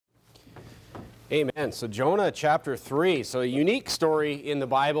Amen. So Jonah chapter 3. So a unique story in the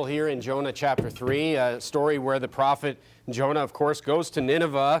Bible here in Jonah chapter 3. A story where the prophet Jonah, of course, goes to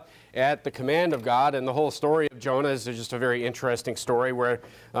Nineveh at the command of God. And the whole story of Jonah is just a very interesting story where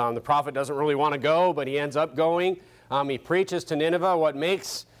the prophet doesn't really want to go, but he ends up going. He preaches to Nineveh. What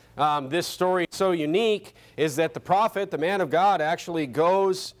makes this story so unique is that the prophet, the man of God, actually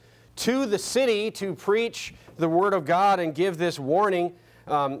goes to the city to preach the word of God and give this warning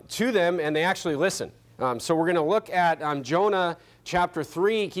to them, and they actually listen. So we're going to look at Jonah chapter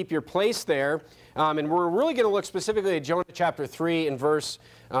 3. Keep your place there. And we're really going to look specifically at Jonah chapter 3 in verse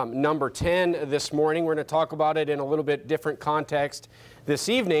number 10 this morning. We're going to talk about it in a little bit different context this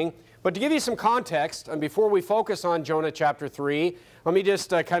evening. But to give you some context, and before we focus on Jonah chapter 3, let me just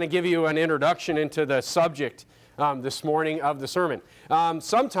kind of give you an introduction into the subject this morning of the sermon.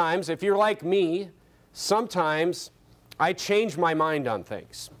 Sometimes, if you're like me, sometimes I change my mind on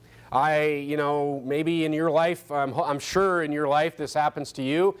things. Maybe in your life, I'm sure in your life this happens to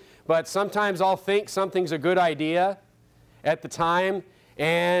you, but sometimes I'll think something's a good idea at the time,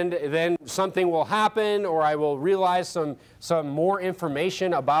 and then something will happen, or I will realize some more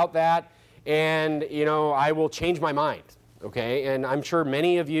information about that, and, I will change my mind, okay? And I'm sure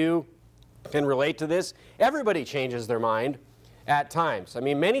many of you can relate to this. Everybody changes their mind at times. I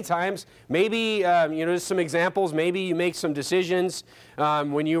mean, many times, maybe, just some examples, maybe you make some decisions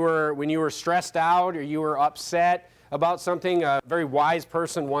when you were stressed out or you were upset about something. A very wise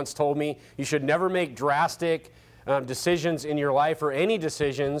person once told me you should never make drastic decisions in your life, or any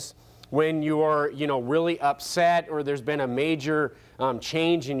decisions, when you are, really upset or there's been a major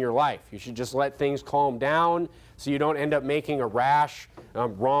change in your life. You should just let things calm down so you don't end up making a rash,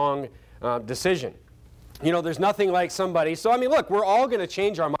 wrong decision. There's nothing like somebody. So, look, we're all going to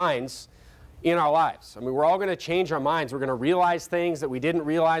change our minds in our lives. We're all going to change our minds. We're going to realize things that we didn't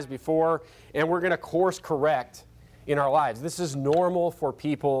realize before, and we're going to course correct in our lives. This is normal for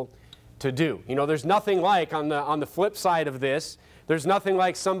people to do. There's nothing like, on the flip side of this, there's nothing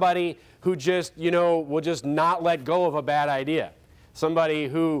like somebody who just, will just not let go of a bad idea. Somebody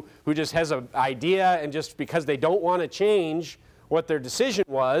who just has an idea, and just because they don't want to change what their decision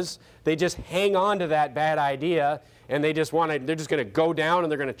was, they just hang on to that bad idea, and they're just going to go down,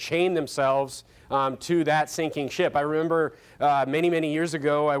 and they're going to chain themselves to that sinking ship. I remember many years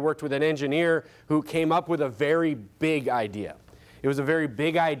ago, I worked with an engineer who came up with a very big idea. It was a very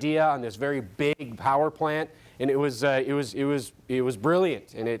big idea on this very big power plant, and it was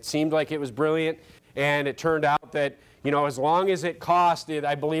brilliant, and it seemed like it was brilliant, and it turned out that as long as it cost,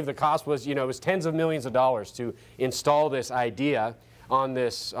 I believe the cost was, it was tens of millions of dollars to install this idea on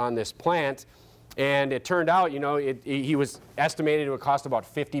this plant. And it turned out, he was estimated it would cost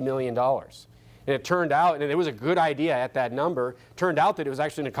about $50 million. And it turned out, and it was a good idea at that number, turned out that it was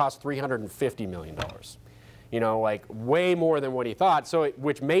actually going to cost $350 million. Like way more than what he thought,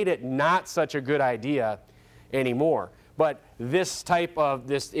 which made it not such a good idea anymore. But this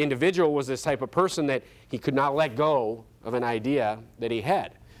individual was this type of person that he could not let go of an idea that he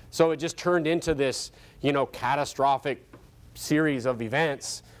had. So it just turned into this, catastrophic series of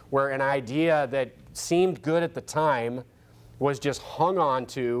events where an idea that seemed good at the time was just hung on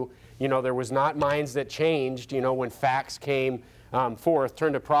to. There was not minds that changed, when facts came forth.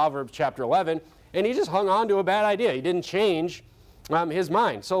 Turn to Proverbs chapter 11, and he just hung on to a bad idea. He didn't change his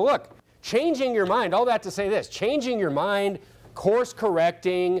mind. So look, changing your mind, all that to say this, changing your mind, course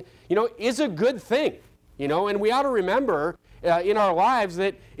correcting, is a good thing, and we ought to remember in our lives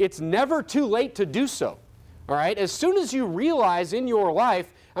that it's never too late to do so, all right? As soon as you realize in your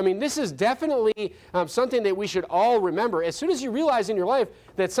life, this is definitely something that we should all remember. As soon as you realize in your life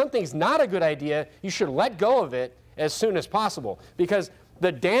that something's not a good idea, you should let go of it as soon as possible, because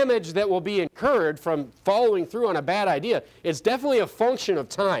the damage that will be incurred from following through on a bad idea is definitely a function of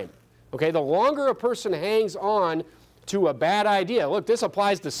time. Okay, the longer a person hangs on to a bad idea, look, this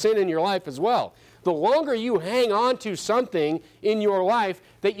applies to sin in your life as well. The longer you hang on to something in your life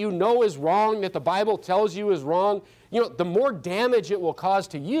that you know is wrong, that the Bible tells you is wrong, the more damage it will cause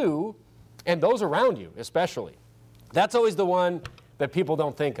to you and those around you especially. That's always the one that people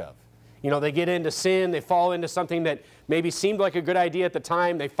don't think of. They get into sin, they fall into something that maybe seemed like a good idea at the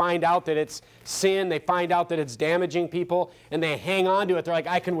time, they find out that it's sin, they find out that it's damaging people, and they hang on to it. They're like,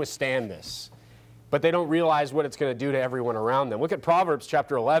 I can withstand this. But they don't realize what it's going to do to everyone around them. Look at Proverbs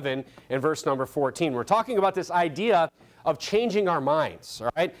chapter 11 and verse number 14. We're talking about this idea of changing our minds, all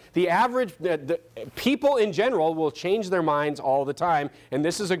right? The people in general will change their minds all the time, and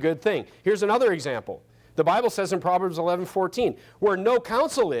this is a good thing. Here's another example. The Bible says in Proverbs 11:14, where no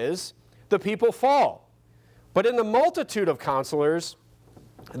counsel is, the people fall. But in the multitude of counselors,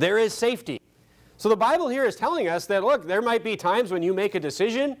 there is safety. So the Bible here is telling us that, look, there might be times when you make a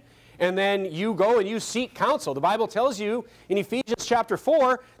decision and then you go and you seek counsel. The Bible tells you in Ephesians chapter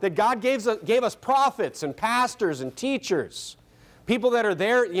 4 that God gave us prophets and pastors and teachers. People that are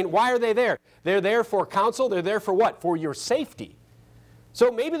there, why are they there? They're there for counsel. They're there for what? For your safety.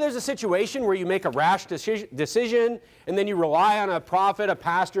 So maybe there's a situation where you make a rash decision and then you rely on a prophet, a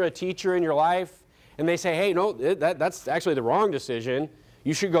pastor, a teacher in your life, and they say, hey, no, that's actually the wrong decision.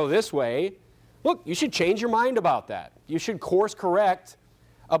 You should go this way. Look, you should change your mind about that. You should course correct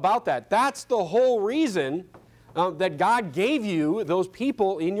about that. That's the whole reason that God gave you those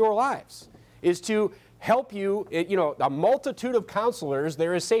people in your lives, is to help you, a multitude of counselors,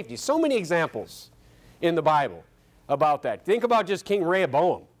 there is safety. So many examples in the Bible about that. Think about just King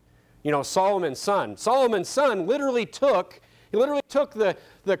Rehoboam, Solomon's son. Solomon's son literally took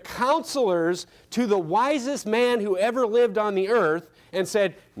the counselors to the wisest man who ever lived on the earth and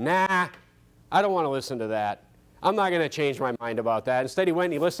said, nah, I don't want to listen to that. I'm not going to change my mind about that. Instead, he went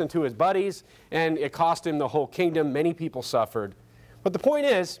and he listened to his buddies, and it cost him the whole kingdom. Many people suffered. But the point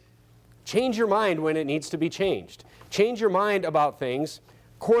is, change your mind when it needs to be changed. Change your mind about things.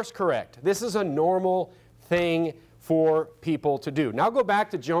 Course correct. This is a normal thing for people to do. Now go back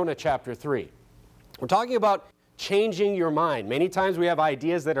to Jonah chapter 3. We're talking about changing your mind. Many times we have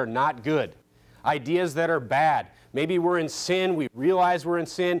ideas that are not good, ideas that are bad. Maybe we're in sin, we realize we're in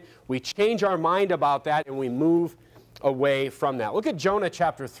sin, we change our mind about that, and we move away from that. Look at Jonah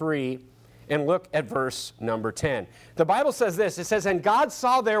chapter 3 and look at verse number 10. The Bible says this, it says, and God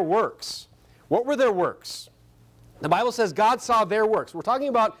saw their works. What were their works? The Bible says God saw their works. We're talking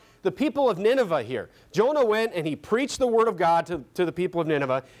about the people of Nineveh here. Jonah went and he preached the word of God to the people of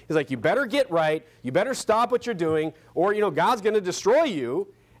Nineveh. He's like, you better get right, you better stop what you're doing, or God's going to destroy you.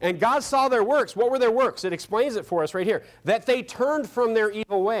 And God saw their works. What were their works? It explains it for us right here. That they turned from their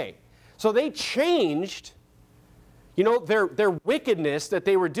evil way. So they changed, their wickedness that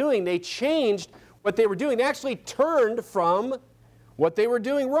they were doing. They changed what they were doing. They actually turned from what they were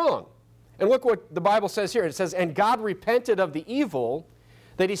doing wrong. And look what the Bible says here. It says, and God repented of the evil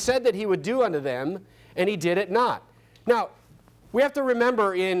that he said that he would do unto them, and he did it not. Now, we have to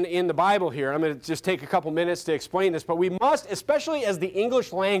remember in the Bible here, I'm going to just take a couple minutes to explain this, but we must, especially as the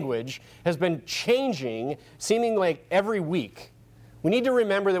English language has been changing, seeming like every week, we need to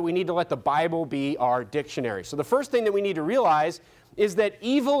remember that we need to let the Bible be our dictionary. So the first thing that we need to realize is that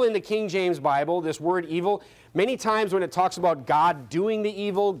evil in the King James Bible, this word evil, many times when it talks about God doing the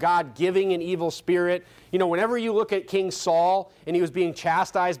evil, God giving an evil spirit, whenever you look at King Saul and he was being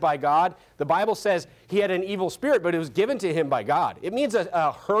chastised by God, the Bible says he had an evil spirit, but it was given to him by God. It means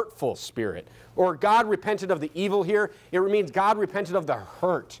a hurtful spirit. Or God repented of the evil here. It means God repented of the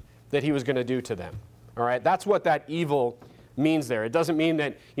hurt that he was going to do to them. All right, that's what that evil means there. It doesn't mean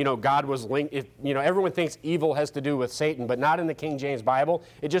that, God was linked. Everyone thinks evil has to do with Satan, but not in the King James Bible.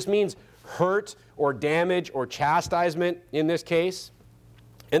 It just means hurt or damage or chastisement in this case.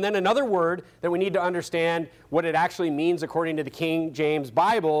 And then another word that we need to understand what it actually means according to the King James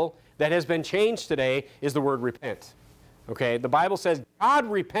Bible that has been changed today is the word repent. Okay, the Bible says God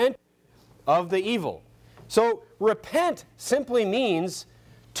repent of the evil. So repent simply means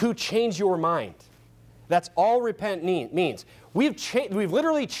to change your mind. That's all repent means. We've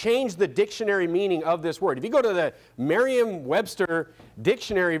literally changed the dictionary meaning of this word. If you go to the Merriam-Webster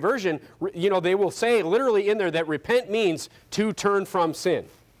dictionary version, they will say literally in there that repent means to turn from sin.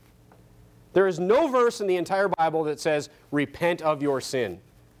 There is no verse in the entire Bible that says repent of your sin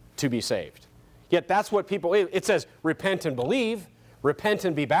to be saved. Yet that's what it says repent and believe, repent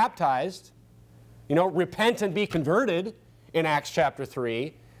and be baptized, repent and be converted in Acts chapter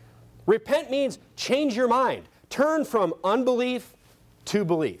 3. Repent means change your mind. Turn from unbelief to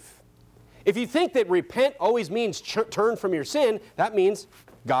belief. If you think that repent always means turn from your sin, that means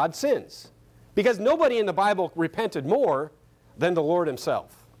God sins. Because nobody in the Bible repented more than the Lord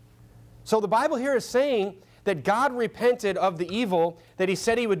himself. So the Bible here is saying that God repented of the evil that he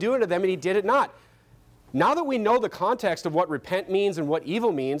said he would do unto them, and he did it not. Now that we know the context of what repent means and what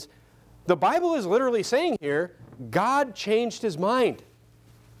evil means, the Bible is literally saying here, God changed his mind.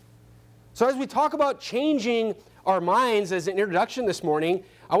 So as we talk about changing our minds as an introduction this morning,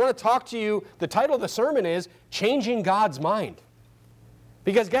 I want to talk to you, the title of the sermon is Changing God's Mind.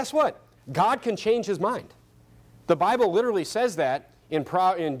 Because guess what? God can change his mind. The Bible literally says that in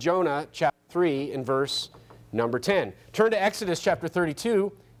Jonah chapter 3 and verse number 10. Turn to Exodus chapter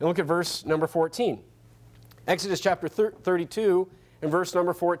 32 and look at verse number 14. Exodus chapter 32 and verse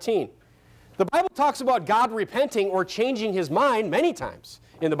number 14. The Bible talks about God repenting or changing his mind many times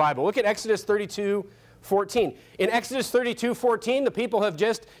in the Bible. Look at Exodus 32, 14. In Exodus 32:14, the people have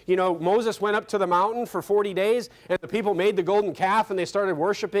just, Moses went up to the mountain for 40 days, and the people made the golden calf, and they started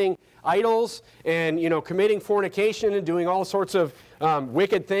worshiping idols and, committing fornication and doing all sorts of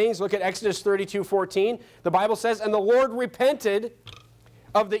wicked things. Look at Exodus 32:14. The Bible says, and the Lord repented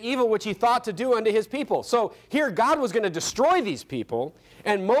of the evil which he thought to do unto his people. So here God was going to destroy these people,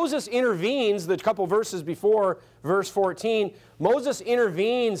 and Moses intervenes, the couple verses before verse 14, Moses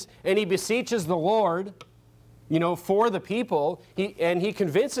intervenes and he beseeches the Lord, for the people, and he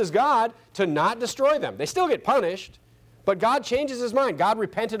convinces God to not destroy them. They still get punished, but God changes his mind. God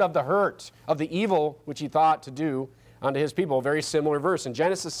repented of the hurt, of the evil which he thought to do unto his people. A very similar verse in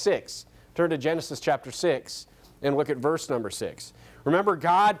Genesis 6. Turn to Genesis chapter 6 and look at verse number 6. Remember,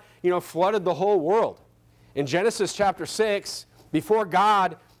 God, flooded the whole world. In Genesis chapter 6, before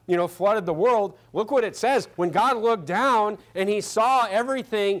God, flooded the world, look what it says. When God looked down and he saw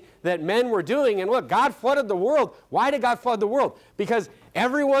everything that men were doing, and look, God flooded the world. Why did God flood the world? Because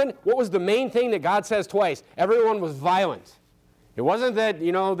everyone, what was the main thing that God says twice? Everyone was violent. It wasn't that,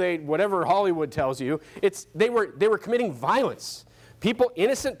 whatever Hollywood tells you. They were committing violence.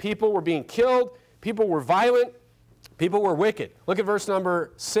 Innocent people were being killed. People were violent. People were wicked. Look at verse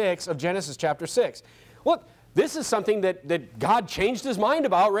number 6 of Genesis chapter 6. Look, this is something that God changed his mind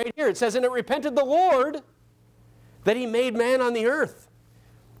about right here. It says, and it repented the Lord that he made man on the earth,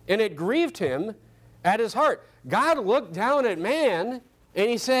 and it grieved him at his heart. God looked down at man and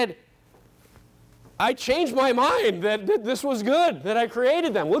he said, I changed my mind that this was good, that I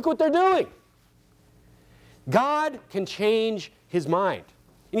created them. Look what they're doing. God can change his mind.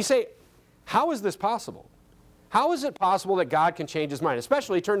 And you say, how is this possible? How is it possible that God can change his mind?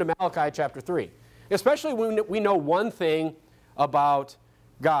 Especially turn to Malachi chapter 3. Especially when we know one thing about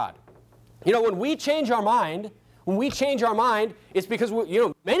God. When we change our mind, it's because,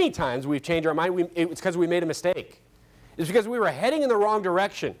 many times we've changed our mind, it's because we made a mistake. It's because we were heading in the wrong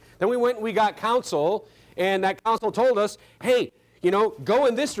direction. Then we went and we got counsel, and that counsel told us, hey, go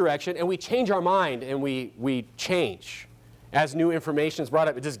in this direction, and we change our mind, and we change as new information is brought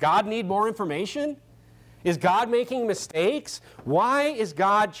up. Does God need more information? Is God making mistakes? Why is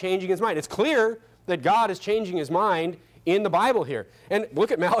God changing his mind? It's clear that God is changing his mind in the Bible here. And look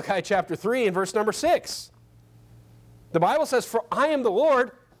at Malachi chapter 3 and verse number 6. The Bible says, for I am the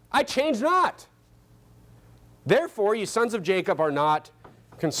Lord, I change not. Therefore, you sons of Jacob are not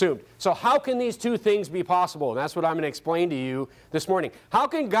consumed. So how can these two things be possible? And that's what I'm going to explain to you this morning. How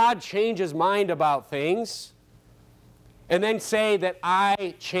can God change his mind about things and then say that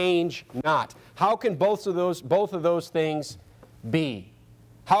I change not? How can both of those things be?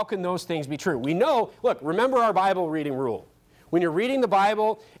 How can those things be true? We know, look, remember our Bible reading rule. When you're reading the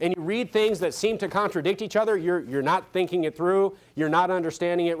Bible and you read things that seem to contradict each other, you're not thinking it through, you're not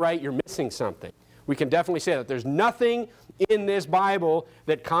understanding it right, you're missing something. We can definitely say that there's nothing in this Bible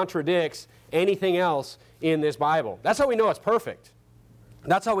that contradicts anything else in this Bible. That's how we know it's perfect.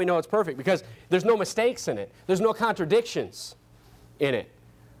 That's how we know it's perfect, because there's no mistakes in it. There's no contradictions in it.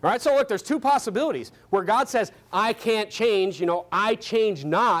 All right, so look, there's two possibilities where God says, I can't change, I change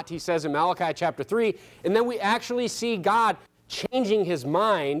not, he says in Malachi chapter 3, and then we actually see God changing his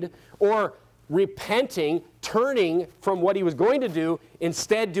mind or repenting, turning from what he was going to do,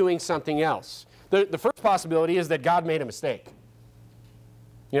 instead doing something else. The first possibility is that God made a mistake.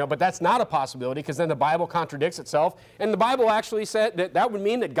 But that's not a possibility, because then the Bible contradicts itself, and the Bible actually said that would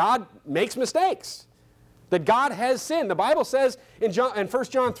mean that God makes mistakes. That God has sinned. The Bible says in 1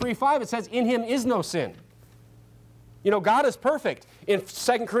 John 3:5, it says, in him is no sin. God is perfect. In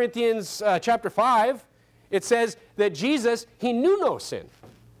 2 Corinthians chapter 5, it says that Jesus, he knew no sin.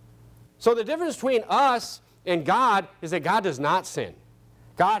 So the difference between us and God is that God does not sin.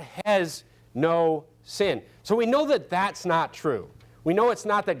 God has no sin. So we know that that's not true. We know it's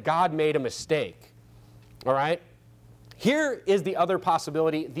not that God made a mistake. All right? Here is the other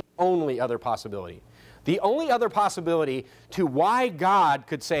possibility, the only other possibility. The only other possibility to why God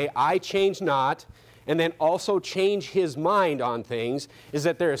could say, I change not, and then also change his mind on things, is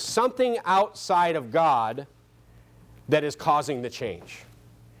that there is something outside of God that is causing the change.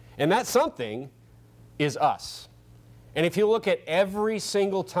 And that something is us. And if you look at every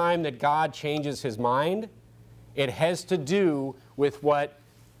single time that God changes his mind, it has to do with what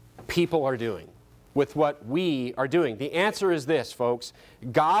people are doing, with what we are doing. The answer is this, folks.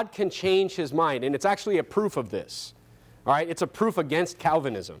 God can change his mind, and it's actually a proof of this. All right? It's a proof against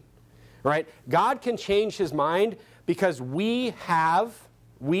Calvinism. All right? God can change his mind because we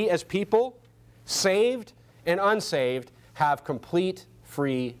as people, saved and unsaved, have complete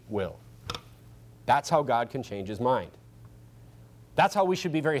free will. That's how God can change his mind. That's how we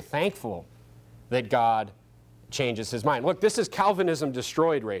should be very thankful that God changes his mind. Look, this is Calvinism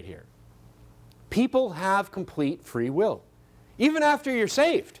destroyed right here. People have complete free will. Even after you're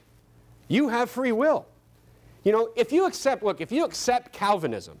saved, you have free will. You know, if you accept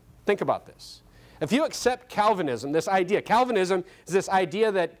Calvinism, think about this. If you accept Calvinism, this idea, Calvinism is this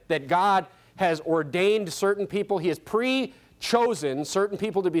idea that God has ordained certain people, he has pre-chosen certain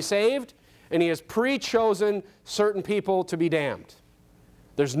people to be saved, and he has pre-chosen certain people to be damned.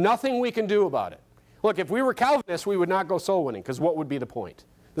 There's nothing we can do about it. Look, if we were Calvinists, we would not go soul winning, because what would be the point?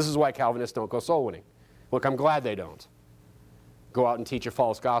 This is why Calvinists don't go soul winning. Look, I'm glad they don't. Go out and teach a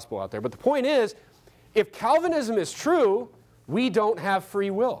false gospel out there. But the point is, if Calvinism is true, we don't have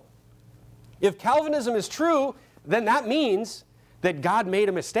free will. If Calvinism is true, then that means that God made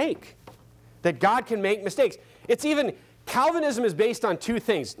a mistake, that God can make mistakes. It's even, Calvinism is based on two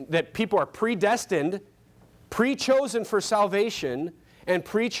things, that people are predestined, pre-chosen for salvation, and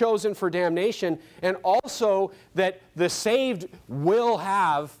pre-chosen for damnation, and also that the saved will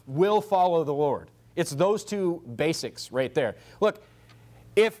follow the Lord. It's those two basics right there. Look,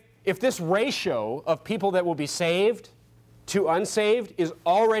 if this ratio of people that will be saved to unsaved is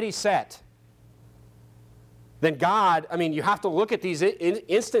already set, then God, I mean, you have to look at these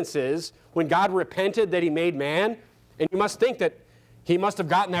instances when God repented that he made man, and you must think that he must have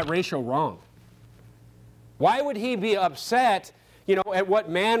gotten that ratio wrong. Why would he be upset, you know, at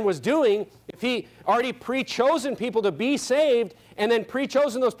what man was doing if he already pre-chosen people to be saved and then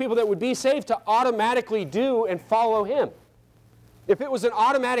pre-chosen those people that would be saved to automatically do and follow him? If it was an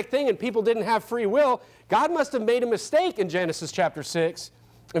automatic thing and people didn't have free will, God must have made a mistake in Genesis chapter 6,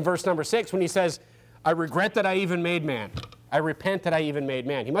 in verse number 6, when he says, I regret that I even made man. I repent that I even made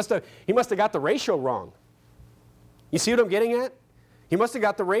man. He must have got the ratio wrong. You see what I'm getting at? He must have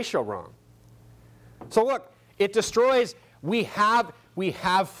got the ratio wrong. So look, it destroys, we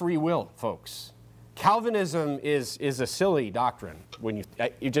have free will, folks. Calvinism is a silly doctrine. When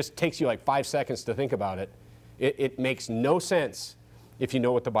it just takes you like 5 seconds to think about it. It makes no sense if you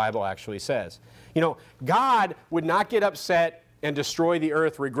know what the Bible actually says. You know, God would not get upset and destroy the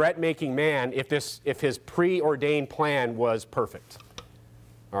earth, regret making man, if his preordained plan was perfect.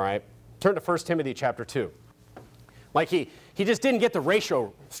 All right? Turn to 1 Timothy chapter 2. Like he just didn't get the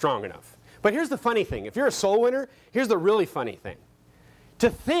ratio strong enough. But here's the funny thing. If you're a soul winner, here's the really funny thing.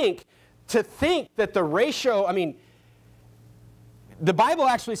 To think that the ratio, I mean, the Bible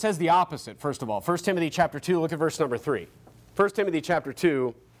actually says the opposite, first of all. 1 Timothy chapter 2, look at verse number 3. 1 Timothy chapter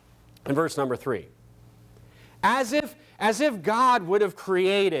 2 and verse number 3. As if God would have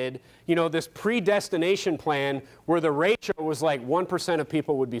created, you know, this predestination plan where the ratio was like 1% of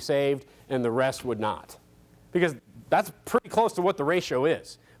people would be saved and the rest would not. Because that's pretty close to what the ratio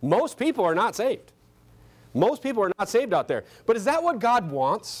is. Most people are not saved. Most people are not saved out there. But is that what God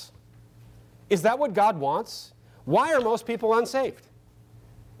wants? Is that what God wants? Why are most people unsaved?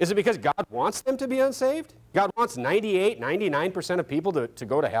 Is it because God wants them to be unsaved? God wants 98, 99% of people to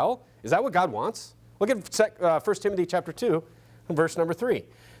go to hell? Is that what God wants? Look at 1 Timothy chapter 2, verse number 3.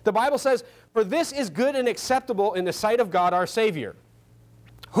 The Bible says, for this is good and acceptable in the sight of God our Savior,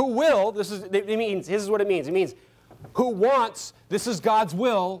 who will, this is what it means. It means who wants, this is God's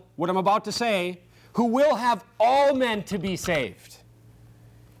will, what I'm about to say, who will have all men to be saved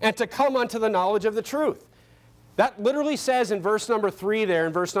and to come unto the knowledge of the truth. That literally says in verse number 3 there,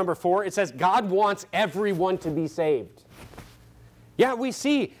 in verse number 4, it says God wants everyone to be saved. Yeah, we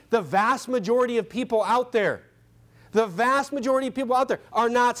see the vast majority of people out there, are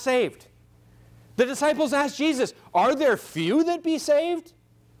not saved. The disciples asked Jesus, are there few that be saved?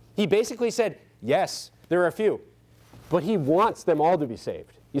 He basically said, yes, there are few. But he wants them all to be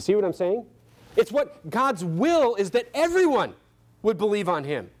saved. You see what I'm saying? It's what God's will is that everyone would believe on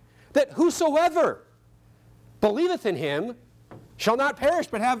him. That whosoever believeth in him shall not perish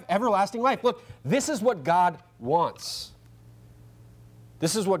but have everlasting life. Look, this is what God wants.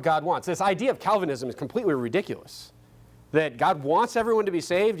 This is what God wants. This idea of Calvinism is completely ridiculous. That God wants everyone to be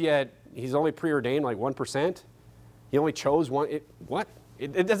saved, yet he's only preordained like 1%. He only chose one. What?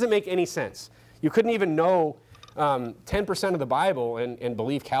 It doesn't make any sense. You couldn't even know 10% of the Bible and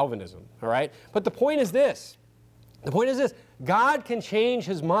believe Calvinism, all right? But the point is this. The point is this. God can change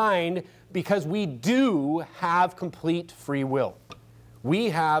his mind because we do have complete free will. We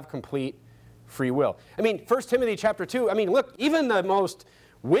have complete free will. I mean, 1 Timothy chapter 2, I mean, look, even the most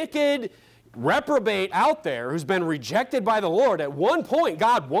wicked reprobate out there who's been rejected by the Lord, at one point,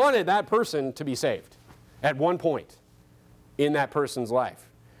 God wanted that person to be saved. At one point in that person's life.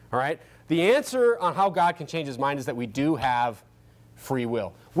 All right? The answer on how God can change his mind is that we do have free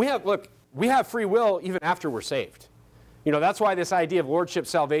will. We have free will even after we're saved. You know, that's why this idea of lordship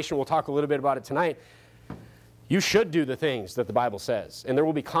salvation, we'll talk a little bit about it tonight. You should do the things that the Bible says, and there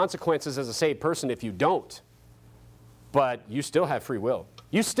will be consequences as a saved person if you don't. But you still have free will.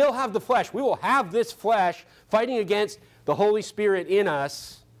 You still have the flesh. We will have this flesh fighting against the Holy Spirit in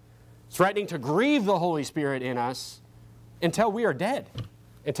us, threatening to grieve the Holy Spirit in us until we are dead,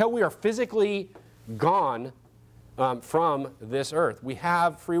 until we are physically gone from this earth. We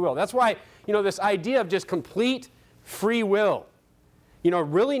have free will. That's why, you know, this idea of just complete free will, you know,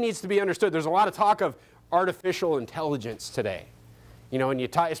 really needs to be understood. There's a lot of talk of artificial intelligence today. You know, and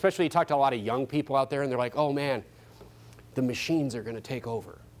especially you talk to a lot of young people out there, and they're like, oh man, the machines are going to take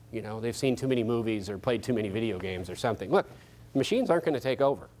over. You know, they've seen too many movies or played too many video games or something. Look, machines aren't going to take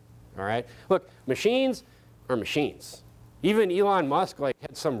over, all right? Look, machines are machines. Even Elon Musk, like,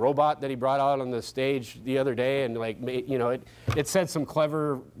 had some robot that he brought out on the stage the other day, and like, you know, it said some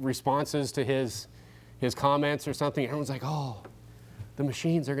clever responses to his comments or something. Everyone's like, oh, the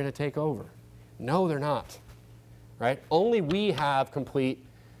machines are going to take over. No, they're not, right? Only we have complete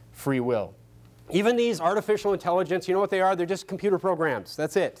free will. Even these artificial intelligence, you know what they are? They're just computer programs.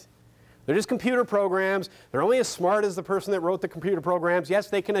 That's it. They're just computer programs. They're only as smart as the person that wrote the computer programs. Yes,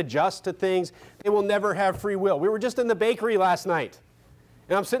 they can adjust to things. They will never have free will. We were just in the bakery last night,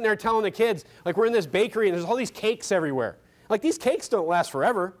 and I'm sitting there telling the kids, like, we're in this bakery, and there's all these cakes everywhere. Like, these cakes don't last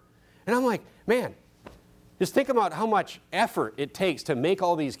forever. And I'm like, man, just think about how much effort it takes to make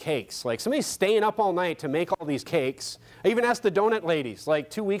all these cakes. Like, somebody's staying up all night to make all these cakes. I even asked the donut ladies like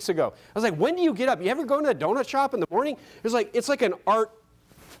 2 weeks ago. I was like, when do you get up? You ever go to a donut shop in the morning? It's like an art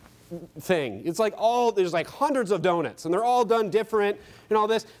thing. It's like there's like hundreds of donuts, and they're all done different and all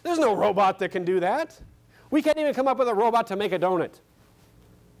this. There's no robot that can do that. We can't even come up with a robot to make a donut.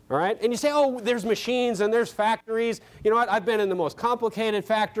 All right? And you say, oh, there's machines and there's factories. You know what? I've been in the most complicated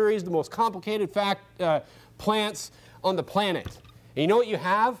factories, the most complicated plants on the planet. And you know what you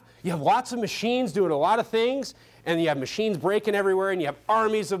have? You have lots of machines doing a lot of things, and you have machines breaking everywhere, and you have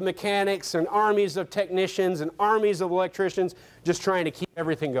armies of mechanics and armies of technicians and armies of electricians just trying to keep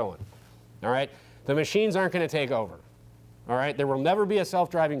everything going. All right? The machines aren't going to take over. All right? There will never be a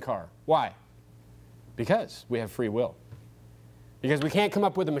self-driving car. Why? Because we have free will. Because we can't come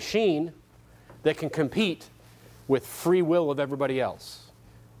up with a machine that can compete with free will of everybody else.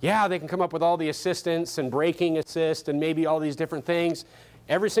 Yeah, they can come up with all the assistance and braking assist and maybe all these different things.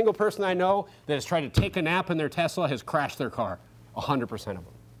 Every single person I know that has tried to take a nap in their Tesla has crashed their car. 100% of them.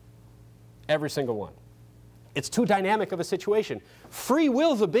 Every single one. It's too dynamic of a situation. Free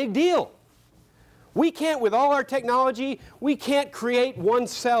will's a big deal. We can't, with all our technology, we can't create one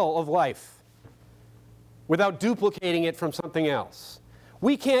cell of life without duplicating it from something else.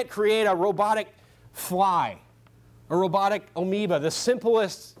 We can't create a robotic fly, a robotic amoeba, the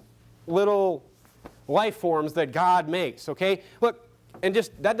simplest little life forms that God makes, okay? Look, and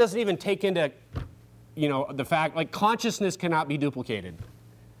just, that doesn't even take into, you know, the fact, like, consciousness cannot be duplicated.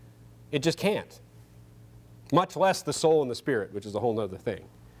 It just can't. Much less the soul and the spirit, which is a whole other thing,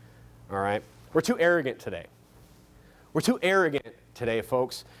 all right? We're too arrogant today. We're too arrogant today,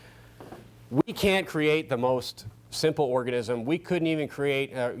 folks. We can't create the most simple organism. We couldn't even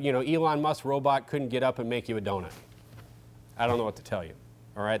create, you know, Elon Musk's robot couldn't get up and make you a donut. I don't know what to tell you.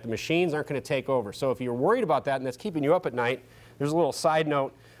 All right, the machines aren't going to take over. So if you're worried about that and that's keeping you up at night, there's a little side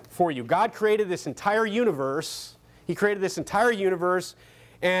note for you. God created this entire universe. He created this entire universe,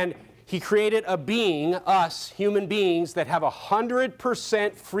 and He created a being, us, human beings, that have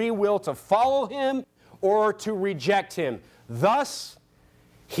 100% free will to follow Him or to reject Him. Thus,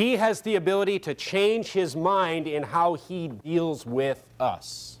 He has the ability to change His mind in how He deals with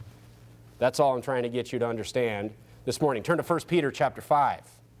us. That's all I'm trying to get you to understand this morning. Turn to 1 Peter chapter 5.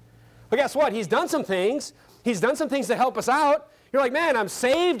 But guess what? He's done some things. He's done some things to help us out. You're like, man, I'm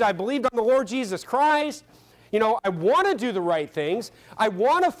saved. I believed on the Lord Jesus Christ. You know, I want to do the right things. I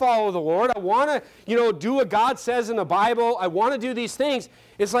want to follow the Lord. I want to, you know, do what God says in the Bible. I want to do these things.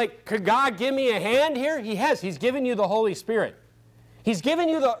 It's like, could God give me a hand here? He has. He's given you the Holy Spirit. He's given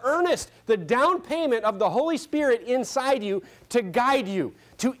you the earnest, the down payment of the Holy Spirit inside you to guide you,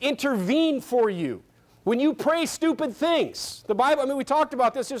 to intervene for you. When you pray stupid things, the Bible, I mean, we talked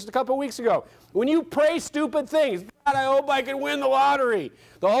about this just a couple of weeks ago. When you pray stupid things, God, I hope I can win the lottery.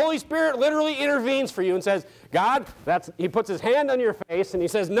 The Holy Spirit literally intervenes for you and says, God, He puts His hand on your face and He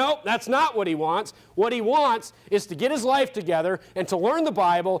says, nope, that's not what He wants. What He wants is to get his life together and to learn the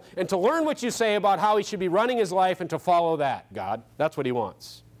Bible and to learn what you say about how he should be running his life and to follow that, God. That's what He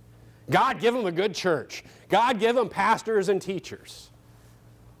wants. God, give him a good church. God, give him pastors and teachers.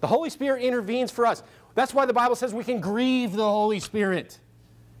 The Holy Spirit intervenes for us. That's why the Bible says we can grieve the Holy Spirit,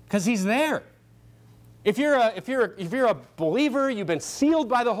 because He's there. If you're a believer, you've been sealed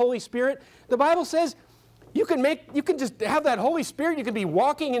by the Holy Spirit, the Bible says you can just have that Holy Spirit, you can be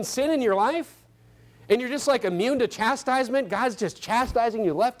walking in sin in your life, and you're just like immune to chastisement. God's just chastising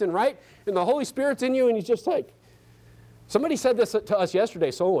you left and right, and the Holy Spirit's in you, and he's just like, somebody said this to us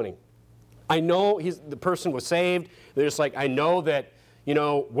yesterday, soul winning. I know the person was saved. They're just like, I know that,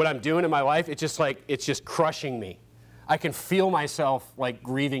 what I'm doing in my life, it's just crushing me. I can feel myself like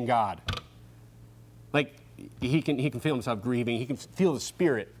grieving God. Like he can feel himself grieving. He can feel the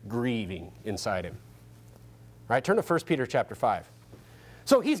Spirit grieving inside him. All right, turn to 1 Peter chapter 5.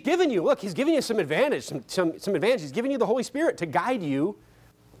 So he's given you some advantage, some advantage. He's given you the Holy Spirit to guide you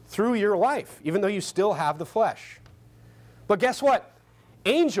through your life, even though you still have the flesh. But guess what?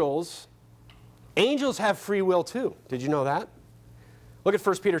 Angels have free will too. Did you know that? Look at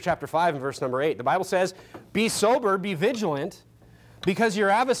 1 Peter chapter 5 and verse number 8. The Bible says, be sober, be vigilant, because your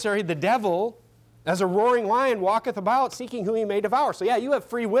adversary, the devil, as a roaring lion, walketh about, seeking whom he may devour. So yeah, you have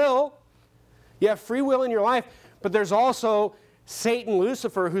free will. You have free will in your life, but there's also Satan,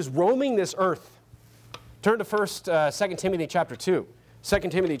 Lucifer, who's roaming this earth. Turn to 2 Timothy chapter 2. 2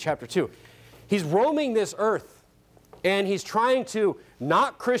 Timothy chapter 2. He's roaming this earth, and he's trying to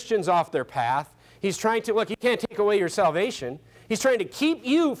knock Christians off their path. He's trying to, he can't take away your salvation. He's trying to keep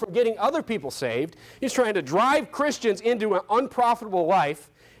you from getting other people saved. He's trying to drive Christians into an unprofitable life.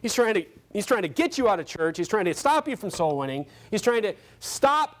 He's trying to get you out of church. He's trying to stop you from soul winning. He's trying to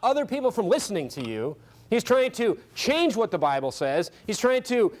stop other people from listening to you. He's trying to change what the Bible says. He's trying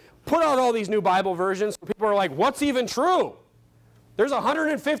to put out all these new Bible versions. People are like, what's even true? There's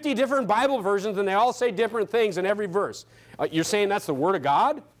 150 different Bible versions, and they all say different things in every verse. You're saying that's the Word of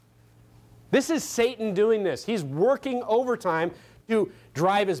God? This is Satan doing this. He's working overtime to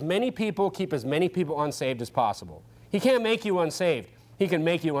drive as many people, keep as many people unsaved as possible. He can't make you unsaved. He can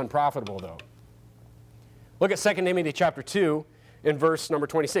make you unprofitable, though. Look at 2 Timothy chapter 2 in verse number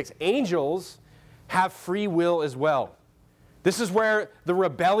 26. Angels have free will as well. This is where the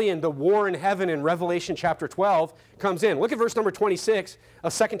rebellion, the war in heaven in Revelation chapter 12 comes in. Look at verse number 26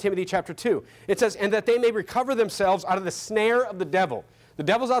 of 2 Timothy chapter 2. It says, and that they may recover themselves out of the snare of the devil. The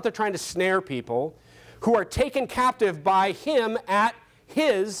devil's out there trying to snare people who are taken captive by him at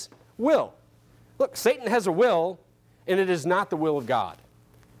his will. Look, Satan has a will, and it is not the will of God.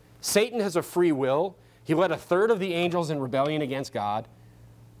 Satan has a free will. He led a third of the angels in rebellion against God.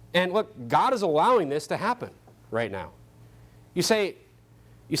 And look, God is allowing this to happen right now. You say,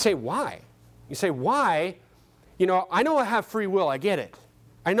 why? You say, why? I know I have free will. I get it.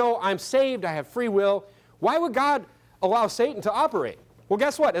 I know I'm saved. I have free will. Why would God allow Satan to operate? Well,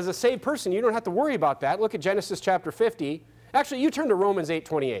 guess what? As a saved person, you don't have to worry about that. Look at Genesis chapter 50. Actually, you turn to Romans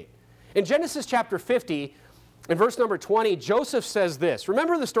 8:28. In Genesis chapter 50, in verse number 20, Joseph says this.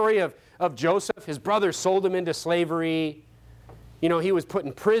 Remember the story of Joseph? His brothers sold him into slavery. He was put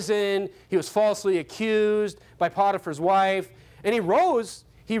in prison. He was falsely accused by Potiphar's wife. And he rose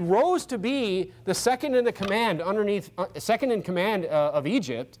to be the second in command of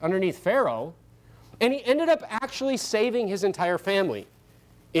Egypt, underneath Pharaoh. And he ended up actually saving his entire family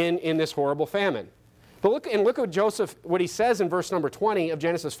in this horrible famine. But look at Joseph, what he says in verse number 20 of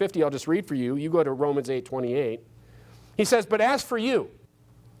Genesis 50. I'll just read for you. You go to Romans 8:28. He says, but as for you,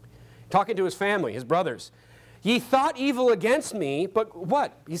 talking to his family, his brothers, ye thought evil against me, but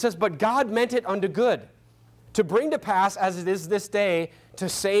what? He says, but God meant it unto good, to bring to pass, as it is this day, to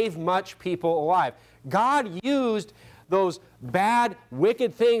save much people alive. God used those bad,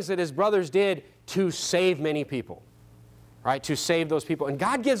 wicked things that his brothers did to save many people, right? To save those people. And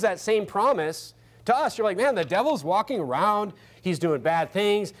God gives that same promise to us. You're like, man, the devil's walking around. He's doing bad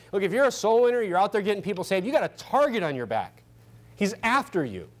things. Look, if you're a soul winner, you're out there getting people saved, you got a target on your back. He's after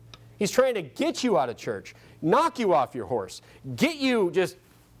you. He's trying to get you out of church, knock you off your horse, get you just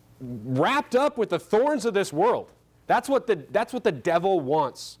wrapped up with the thorns of this world. That's what the devil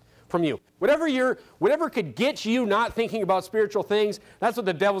wants from you. Whatever could get you not thinking about spiritual things, that's what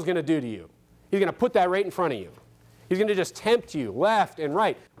the devil's going to do to you. He's going to put that right in front of you. He's going to just tempt you left and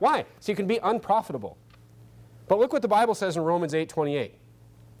right. Why? So you can be unprofitable. But look what the Bible says in Romans 8:28.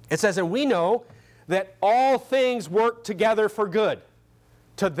 It says, and we know that all things work together for good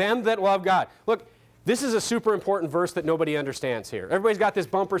to them that love God. Look, this is a super important verse that nobody understands here. Everybody's got this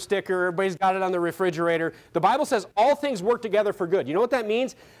bumper sticker. Everybody's got it on the refrigerator. The Bible says all things work together for good. You know what that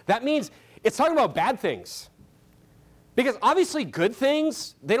means? That means it's talking about bad things. Because obviously good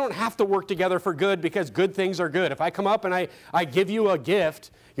things, they don't have to work together for good because good things are good. If I come up and I give you a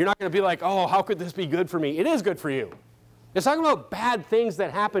gift, you're not going to be like, oh, how could this be good for me? It is good for you. It's talking about bad things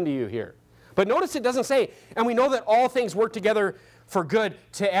that happen to you here. But notice it doesn't say, and we know that all things work together for good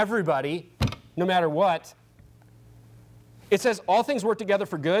to everybody no matter what. It says all things work together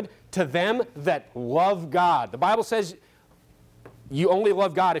for good to them that love God. The Bible says you only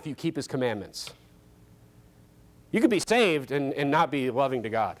love God if you keep his commandments. You could be saved and not be loving to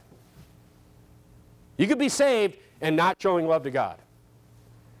God. You could be saved and not showing love to God.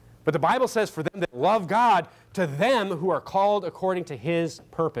 But the Bible says for them that love God, to them who are called according to his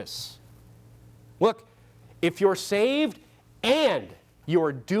purpose. Look, if you're saved and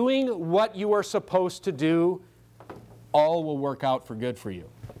you're doing what you are supposed to do, all will work out for good for you.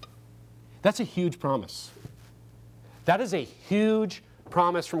 That's a huge promise. That is a huge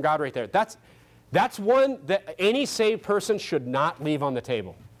promise from God right there. That's one that any saved person should not leave on the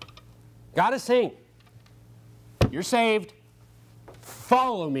table. God is saying, you're saved,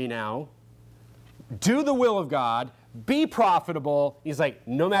 follow me now, do the will of God, be profitable. He's like,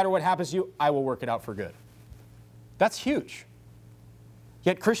 no matter what happens to you, I will work it out for good. That's huge.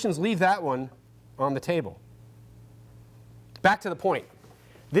 Yet Christians leave that one on the table. Back to the point.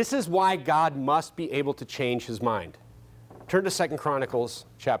 This is why God must be able to change his mind. Turn to 2 Chronicles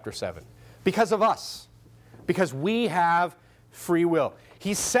chapter 7. Because of us. Because we have free will.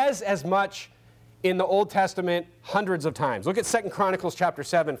 He says as much in the Old Testament hundreds of times. Look at 2 Chronicles chapter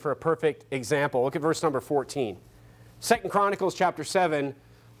 7 for a perfect example. Look at verse number 14. 2 Chronicles chapter 7,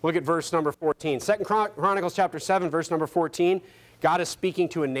 look at verse number 14. 2 Chronicles chapter 7, verse number 14, God is speaking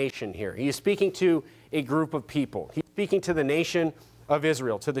to a nation here. He is speaking to a group of people. He's speaking to the nation of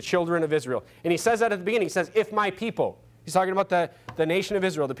Israel, to the children of Israel. And he says that at the beginning. He says, if my people. He's talking about the nation of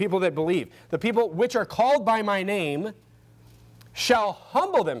Israel, the people that believe. The people which are called by my name shall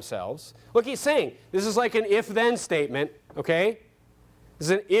humble themselves. Look, he's saying, this is like an if-then statement, okay? This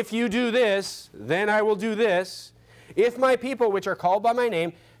is an if you do this, then I will do this. If my people which are called by my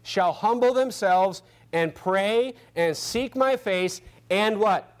name shall humble themselves and pray and seek my face and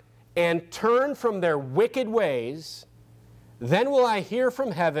what? And turn from their wicked ways, then will I hear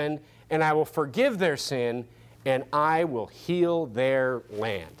from heaven and I will forgive their sin and I will heal their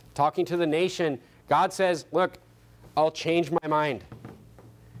land. Talking to the nation, God says, look, I'll change my mind.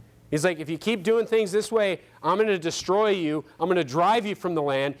 He's like, if you keep doing things this way, I'm going to destroy you. I'm going to drive you from the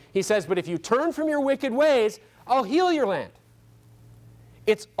land. He says, but if you turn from your wicked ways, I'll heal your land.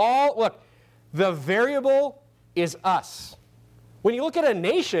 It's all, look, the variable is us. When you look at a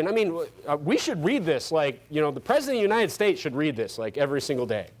nation, I mean, we should read this like, you know, the President of the United States should read this like every single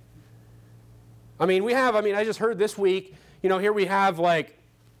day. I mean, I just heard this week, you know, here we have like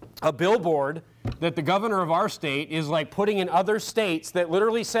a billboard that the governor of our state is like putting in other states that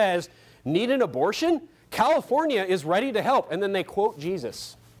literally says, need an abortion? California is ready to help. And then they quote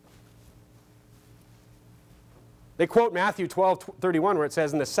Jesus. They quote Matthew 12:31 where it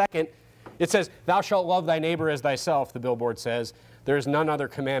says in the second, it says, thou shalt love thy neighbor as thyself, the billboard says. There is none other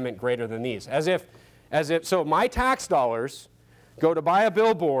commandment greater than these. So my tax dollars go to buy a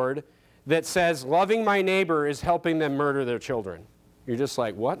billboard that says loving my neighbor is helping them murder their children. You're just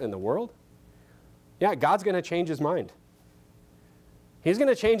like, what in the world? Yeah, God's going to change his mind. He's going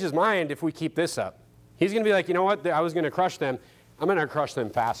to change his mind if we keep this up. He's going to be like, you know what, I was going to crush them. I'm going to crush them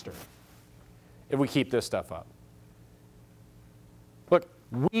faster if we keep this stuff up. Look,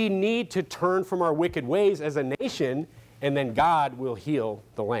 we need to turn from our wicked ways as a nation, and then God will heal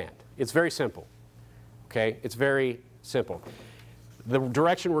the land. It's very simple. Okay? It's very simple. The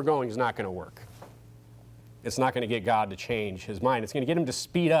direction we're going is not going to work. It's not going to get God to change his mind. It's going to get him to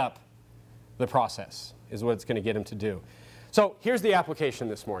speed up the process, is what it's going to get him to do. So here's the application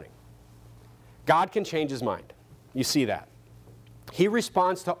this morning. God can change his mind. You see that. He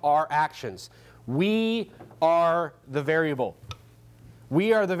responds to our actions. We are the variable.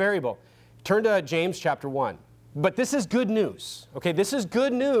 We are the variable. Turn to James chapter 1. But this is good news. Okay, this is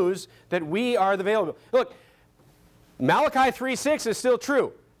good news that we are the variable. Look, Malachi 3:6 is still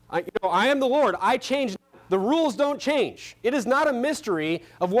true. I am the Lord. I change. The rules don't change. It is not a mystery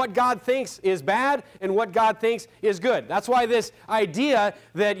of what God thinks is bad and what God thinks is good. That's why this idea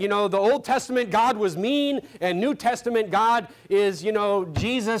that, you know, the Old Testament God was mean and New Testament God is, you know,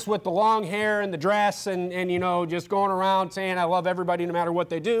 Jesus with the long hair and the dress and you know, just going around saying I love everybody no matter what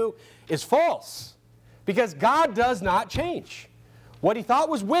they do is false. Because God does not change. What he thought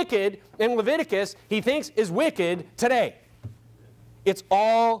was wicked in Leviticus, he thinks is wicked today. It's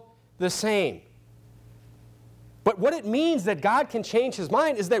all the same. But what it means that God can change his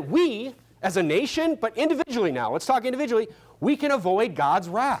mind is that we, as a nation, but individually now, let's talk individually, we can avoid God's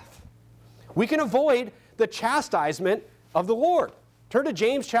wrath. We can avoid the chastisement of the Lord. Turn to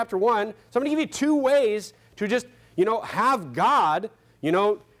James chapter 1. So I'm going to give you two ways to just, you know, have God, you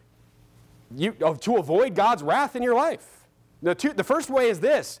know, to avoid God's wrath in your life. The first way is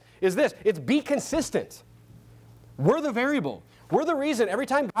this. It's be consistent. We're the variable. We're the reason every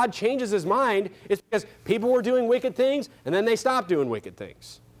time God changes his mind, it's because people were doing wicked things and then they stopped doing wicked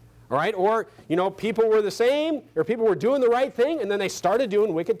things. All right? Or, people were the same, or people were doing the right thing and then they started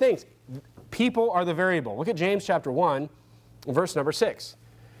doing wicked things. People are the variable. Look at James chapter 1, verse number 6.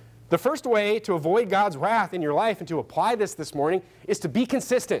 The first way to avoid God's wrath in your life and to apply this morning is to be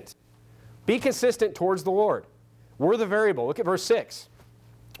consistent. Be consistent towards the Lord. We're the variable. Look at verse 6.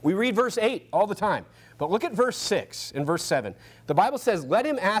 We read verse 8 all the time. But look at verse 6 and verse 7. The Bible says, let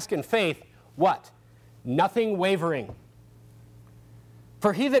him ask in faith, what? Nothing wavering.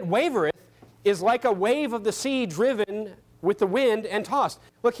 For he that wavereth is like a wave of the sea driven with the wind and tossed.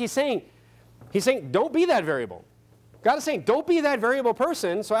 Look, he's saying, don't be that variable. God is saying, don't be that variable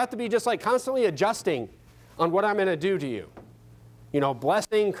person, so I have to be just like constantly adjusting on what I'm going to do to you.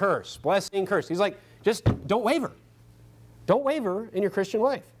 Blessing, curse, blessing, curse. He's like, just don't waver. Don't waver in your Christian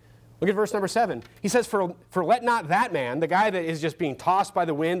life. Look at verse number 7. He says, for let not that man, the guy that is just being tossed by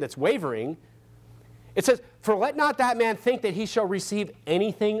the wind that's wavering, it says, for let not that man think that he shall receive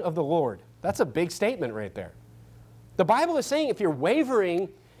anything of the Lord. That's a big statement right there. The Bible is saying if you're wavering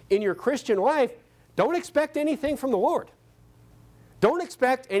in your Christian life, don't expect anything from the Lord. Don't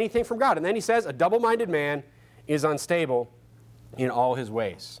expect anything from God. And then he says, a double-minded man is unstable in all his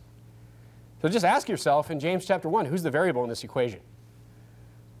ways. So just ask yourself in James chapter 1, who's the variable in this equation?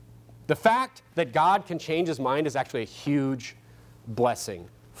 The fact that God can change his mind is actually a huge blessing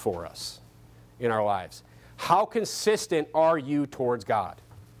for us in our lives. How consistent are you towards God?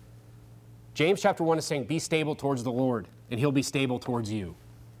 James chapter 1 is saying, be stable towards the Lord, and he'll be stable towards you.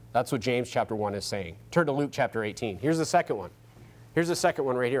 That's what James chapter 1 is saying. Turn to Luke chapter 18. Here's the second one. Here's the second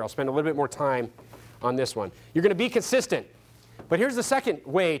one right here. I'll spend a little bit more time on this one. You're going to be consistent. But here's the second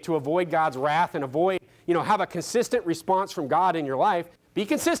way to avoid God's wrath and avoid, have a consistent response from God in your life. Be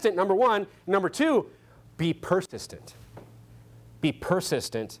consistent, number one. Number two, be persistent. Be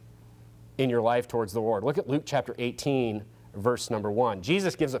persistent in your life towards the Lord. Look at Luke chapter 18, verse number 1.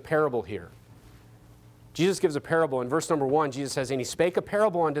 Jesus gives a parable here. Jesus gives a parable. In verse number 1, Jesus says, and he spake a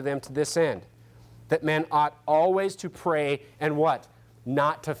parable unto them to this end, that men ought always to pray and what?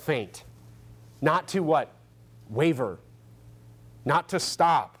 Not to faint. Not to what? Waver. Not to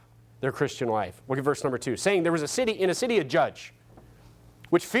stop their Christian life. Look at verse number 2. Saying there was in a city a judge,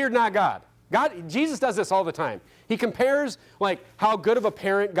 which feared not God. Jesus does this all the time. He compares like how good of a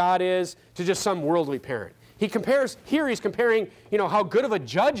parent God is to just some worldly parent. He's comparing, how good of a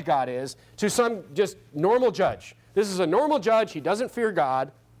judge God is to some just normal judge. This is a normal judge. He doesn't fear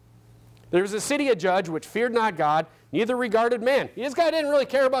God. There was a city a judge which feared not God, neither regarded man. This guy didn't really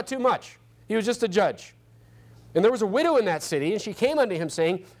care about too much. He was just a judge. And there was a widow in that city, and she came unto him,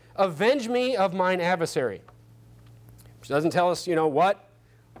 saying, avenge me of mine adversary. She doesn't tell us, what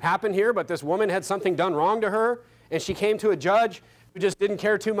happened here, but this woman had something done wrong to her, and she came to a judge who just didn't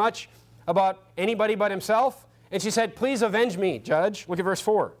care too much about anybody but himself. And she said, please avenge me, judge. Look at verse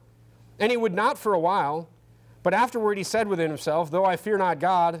 4. And he would not for a while, but afterward he said within himself, though I fear not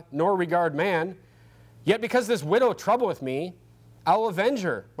God, nor regard man, yet because this widow troubleth me, I will avenge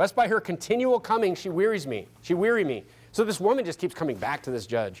her, lest by her continual coming she weary me. So this woman just keeps coming back to this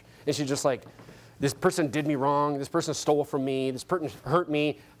judge. And she's just like, this person did me wrong. This person stole from me. This person hurt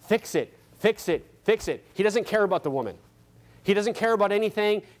me. Fix it, fix it, fix it. He doesn't care about the woman. He doesn't care about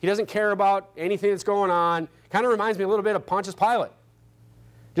anything. He doesn't care about anything that's going on. Kind of reminds me a little bit of Pontius Pilate.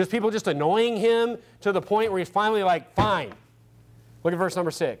 Just people just annoying him to the point where he's finally like, fine. Look at verse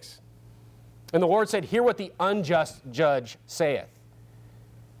number 6. And the Lord said, hear what the unjust judge saith.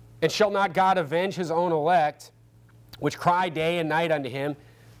 And shall not God avenge his own elect, which cry day and night unto him,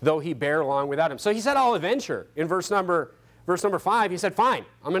 though he bear long without him? So he said, I'll avenge her. In verse number 5, he said, fine,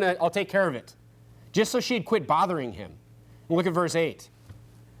 I'll take care of it. Just so she'd quit bothering him. And look at verse 8.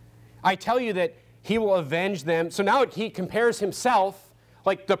 I tell you that he will avenge them. So now he compares himself,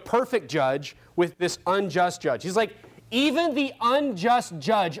 like the perfect judge, with this unjust judge. He's like, even the unjust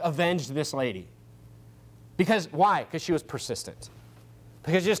judge avenged this lady. Because, why? Because she was persistent.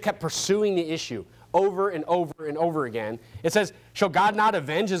 Because she just kept pursuing the issue over and over and over again. It says, shall God not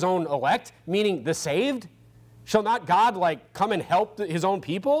avenge his own elect, meaning the saved? Shall not God come and help his own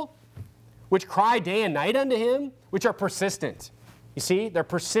people, which cry day and night unto him, which are persistent? You see, they're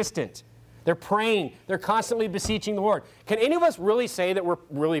persistent. They're praying. They're constantly beseeching the Lord. Can any of us really say that we're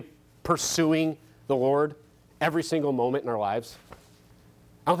really pursuing the Lord every single moment in our lives?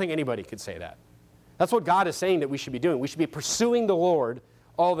 I don't think anybody could say that. That's what God is saying that we should be doing. We should be pursuing the Lord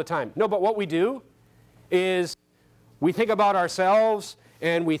all the time. No, but what we do is we think about ourselves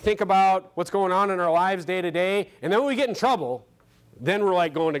and we think about what's going on in our lives day to day, and then when we get in trouble, then we're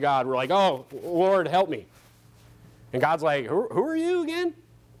like going to God. We're like, oh, Lord, help me. And God's like, who are you again?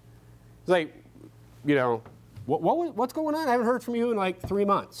 He's like, you know, what's going on? I haven't heard from you in like 3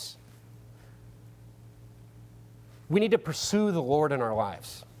 months. We need to pursue the Lord in our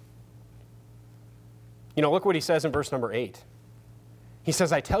lives. You know, look what he says in verse number 8. He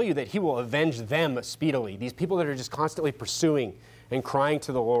says, I tell you that he will avenge them speedily. These people that are just constantly pursuing and crying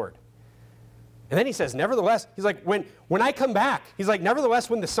to the Lord. And then he says, nevertheless, he's like, when I come back, he's like, nevertheless,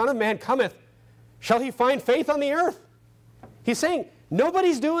 when the Son of Man cometh, shall he find faith on the earth? He's saying,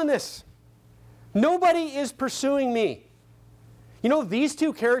 nobody's doing this. Nobody is pursuing me. You know, these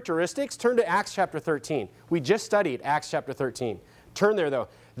two characteristics, turn to Acts chapter 13. We just studied Acts chapter 13. Turn there, though.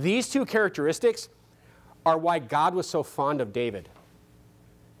 These two characteristics are why God was so fond of David.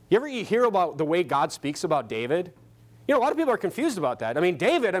 You ever hear about the way God speaks about David? You know, a lot of people are confused about that.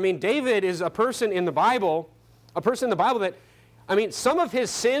 David is a person in the Bible that, some of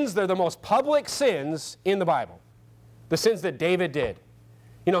his sins, they're the most public sins in the Bible. The sins that David did.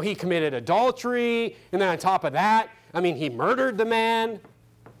 You know, he committed adultery, and then on top of that, he murdered the man,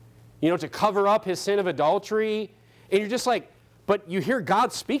 you know, to cover up his sin of adultery. And you're just like, but you hear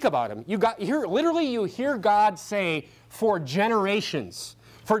God speak about him. You hear God say, for generations.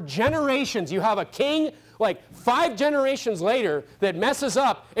 For generations, you have a king, like 5 generations later, that messes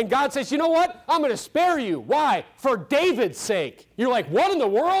up, and God says, you know what? I'm going to spare you. Why? For David's sake. You're like, what in the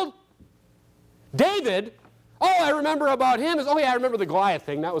world? David? All I remember about him is, I remember the Goliath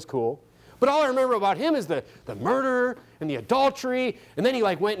thing. That was cool. But all I remember about him is the murder and the adultery, and then he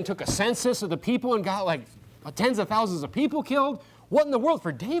went and took a census of the people and got tens of thousands of people killed. What in the world?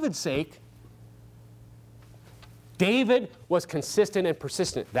 For David's sake. David was consistent and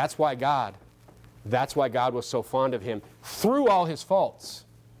persistent. That's why God was so fond of him through all his faults,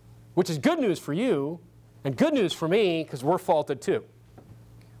 which is good news for you and good news for me because we're faulted too.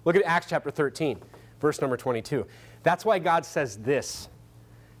 Look at Acts chapter 13, verse number 22. That's why God says this,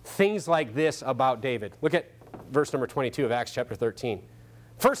 things like this about David. Look at verse number 22 of Acts chapter 13.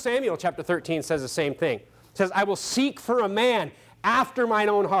 1 Samuel chapter 13 says the same thing. It says, I will seek for a man after mine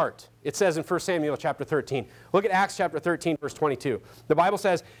own heart. It says in 1 Samuel chapter 13. Look at Acts chapter 13, verse 22. The Bible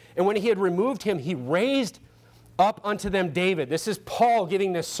says, and when he had removed him, he raised up unto them David. This is Paul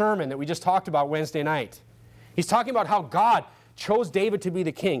giving this sermon that we just talked about Wednesday night. He's talking about how God chose David to be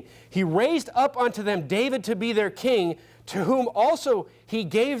the king. He raised up unto them David to be their king, to whom also he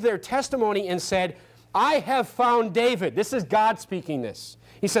gave their testimony and said, I have found David. This is God speaking this.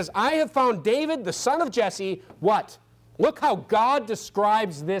 He says, I have found David, the son of Jesse, what? Look how God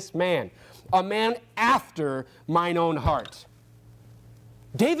describes this man. A man after mine own heart.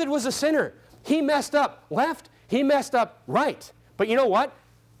 David was a sinner. He messed up left. He messed up right. But you know what?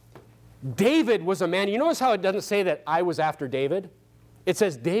 David was a man. You notice how it doesn't say that I was after David? It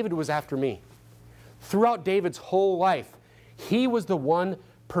says David was after me. Throughout David's whole life, he was the one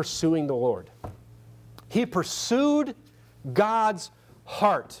pursuing the Lord. He pursued God's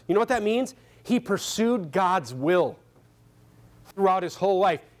heart. You know what that means? He pursued God's will. Throughout his whole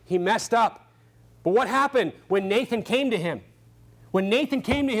life, he messed up. But what happened when Nathan came to him? When Nathan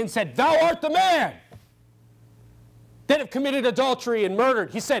came to him and said, thou art the man that have committed adultery and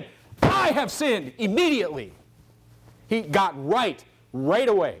murdered. He said, I have sinned immediately. He got right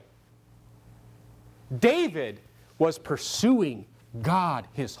away. David was pursuing God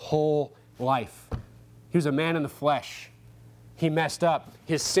his whole life. He was a man in the flesh. He messed up.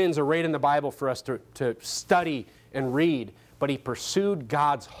 His sins are right in the Bible for us to study and read. But he pursued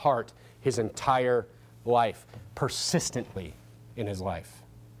God's heart his entire life, persistently in his life.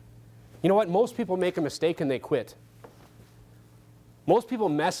 You know what? Most people make a mistake and they quit. Most people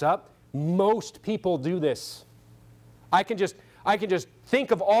mess up. Most people do this. I can just think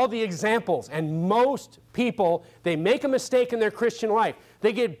of all the examples, and most people, they make a mistake in their Christian life.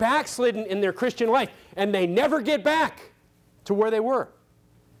 They get backslidden in their Christian life, and they never get back to where they were.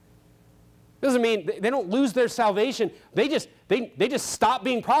 Doesn't mean they don't lose their salvation. They just stop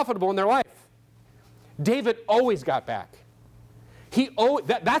being profitable in their life. David always got back.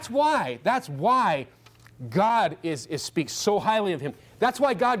 That's why God speaks so highly of him. That's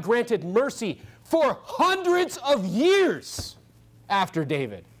why God granted mercy for hundreds of years after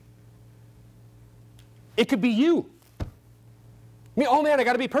David. It could be you. Oh man, I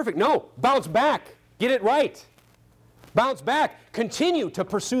got to be perfect. No, bounce back. Get it right. Bounce back. Continue to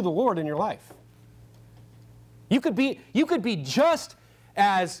pursue the Lord in your life. You could be just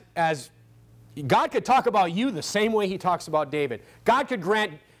as God could talk about you the same way he talks about David. God could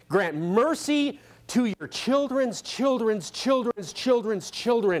grant mercy to your children's children's children's children's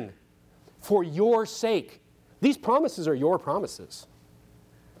children for your sake. These promises are your promises.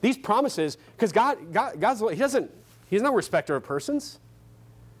 These promises, because He's no respecter of persons.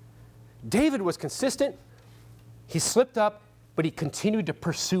 David was consistent. He slipped up, but he continued to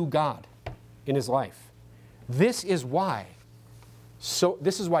pursue God in his life. This is why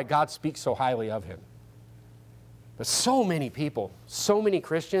God speaks so highly of him. But so many people, so many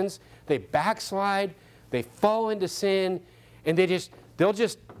Christians, they backslide, they fall into sin, and they'll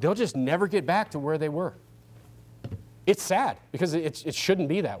just never get back to where they were. It's sad because it shouldn't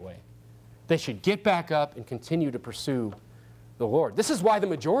be that way. They should get back up and continue to pursue the Lord. This is why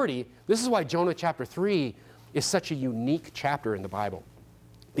Jonah chapter 3 is such a unique chapter in the Bible.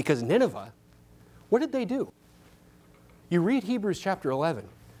 Because Nineveh, what did they do? You read Hebrews chapter 11.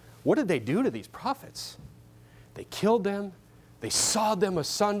 What did they do to these prophets? They killed them. They sawed them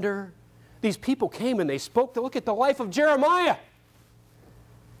asunder. These people came and they spoke to look at the life of Jeremiah.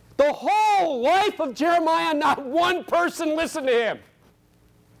 The whole life of Jeremiah, not one person listened to him.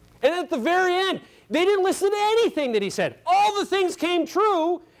 And at the very end, they didn't listen to anything that he said. All the things came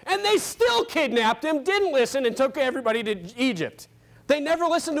true, and they still kidnapped him, didn't listen, and took everybody to Egypt. They never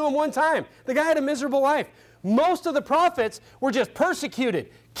listened to him one time. The guy had a miserable life. Most of the prophets were just persecuted,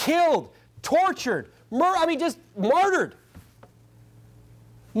 killed, tortured, just martyred.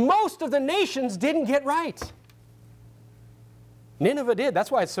 Most of the nations didn't get right. Nineveh did.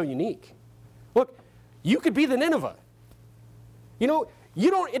 That's why it's so unique. Look, you could be the Nineveh.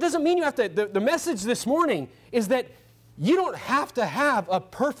 It doesn't mean you have to, the message this morning is that you don't have to have a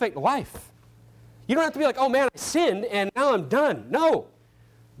perfect life. You don't have to be like, oh man, I sinned and now I'm done. No.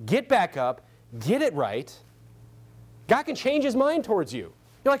 Get back up, get it right. God can change his mind towards you.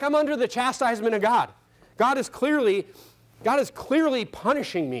 You're like, I'm under the chastisement of God. God is clearly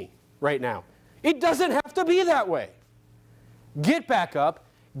punishing me right now. It doesn't have to be that way. Get back up,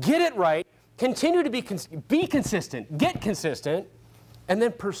 get it right, continue to be consistent, get consistent, and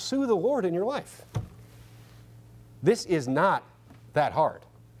then pursue the Lord in your life. This is not that hard.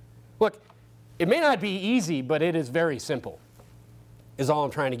 Look, it may not be easy, but it is very simple, is all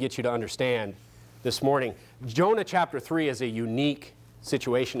I'm trying to get you to understand this morning. Jonah chapter 3 is a unique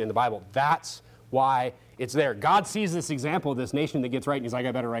situation in the Bible. That's why it's there. God sees this example of this nation that gets right, and he's like,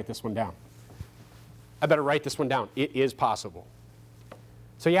 I better write this one down. I better write this one down. It is possible.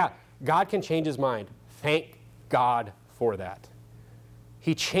 So yeah, God can change his mind. Thank God for that.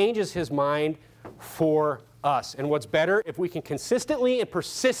 He changes his mind for us. And what's better, if we can consistently and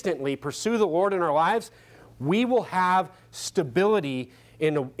persistently pursue the Lord in our lives, we will have stability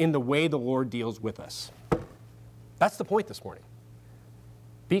in the way the Lord deals with us. That's the point this morning.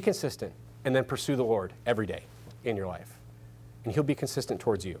 Be consistent and then pursue the Lord every day in your life. And he'll be consistent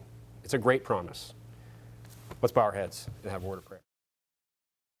towards you. It's a great promise. Let's bow our heads and have a word of prayer.